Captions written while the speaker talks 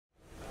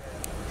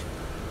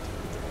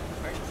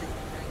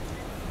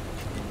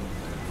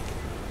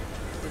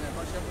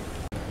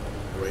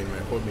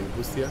home in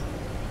Busia.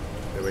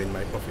 They were in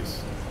my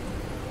office.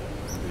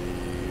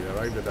 They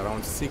arrived at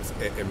around 6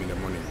 a.m. in the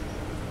morning.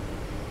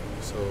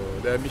 So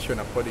their mission,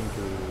 according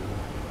to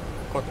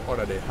the court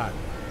order they had,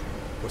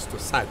 was to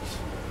search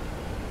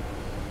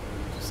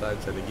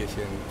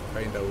allegation, to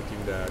find out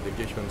if the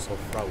allegations of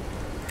fraud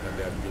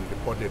that have been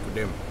reported to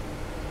them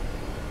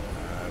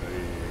are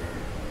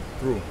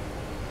true.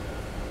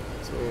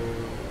 So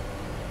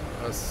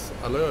as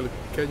a loyal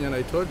Kenyan,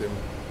 I told them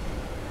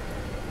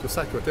to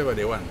search whatever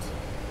they want.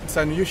 It's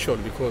unusual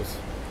because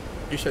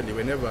usually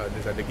whenever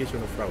there's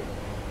allegation of fraud,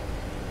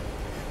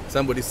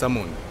 somebody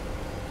summoned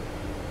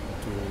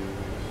to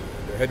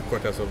the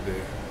headquarters of the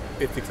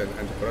Ethics and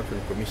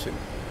Anti-Corruption Commission.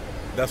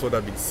 That's what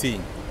I've been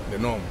seeing, the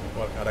norm,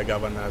 or other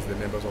governors, the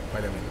members of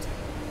parliament.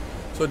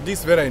 So this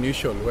is very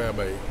unusual,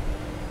 whereby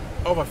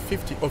over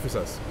 50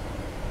 officers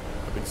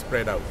have been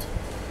spread out,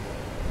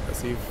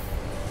 as if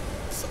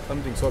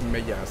something so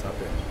major has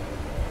happened.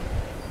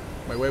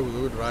 My wife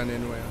would run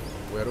anywhere.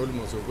 We are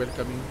almost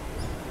welcoming.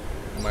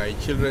 My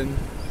children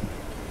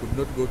could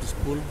not go to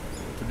school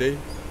today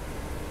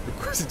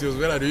because it was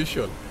very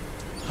unusual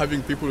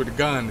having people with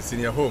guns in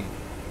your home.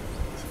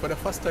 So for the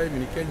first time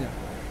in Kenya,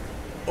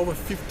 over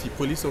 50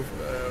 police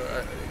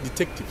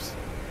detectives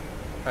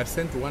are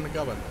sent to one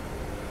governor.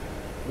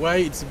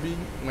 Why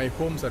my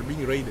homes are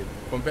being raided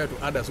compared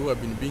to others who have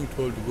been being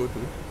told to go to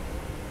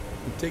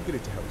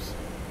Integrity House?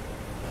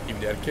 If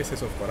there are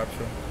cases of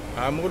corruption,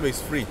 I'm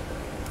always free.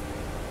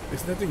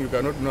 There's nothing you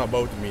cannot know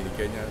about me in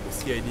Kenya. The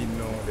CID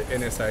know, the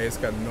NSIS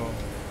can know.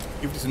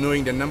 If it's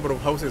knowing the number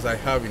of houses I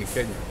have in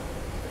Kenya,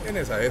 the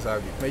NSIS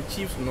have it. My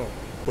chiefs know.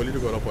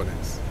 Political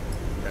opponents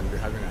can be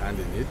having a hand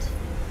in it.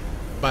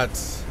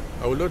 But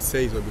I will not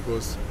say so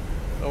because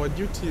our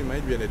duty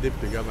might be as a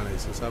deputy governor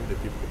is to serve the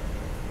people.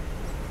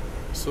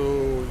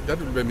 So that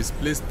would be a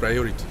misplaced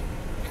priority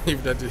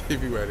if we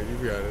are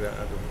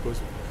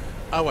because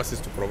ours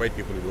is to provide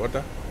people with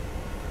water.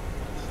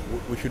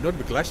 We should not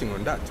be clashing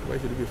on that. Why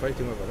should we be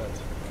fighting over that?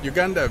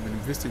 Uganda have been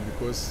visiting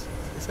because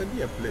it's a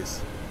dear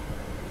place,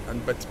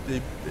 but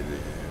the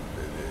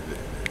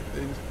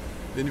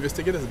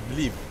investigators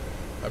believe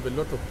have a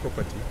lot of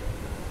property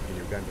in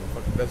Uganda. In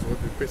fact, that's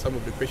what some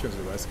of the questions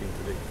they were asking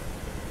today.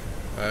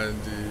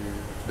 And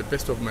to the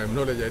best of my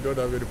knowledge, I don't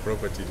have any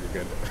property in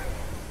Uganda.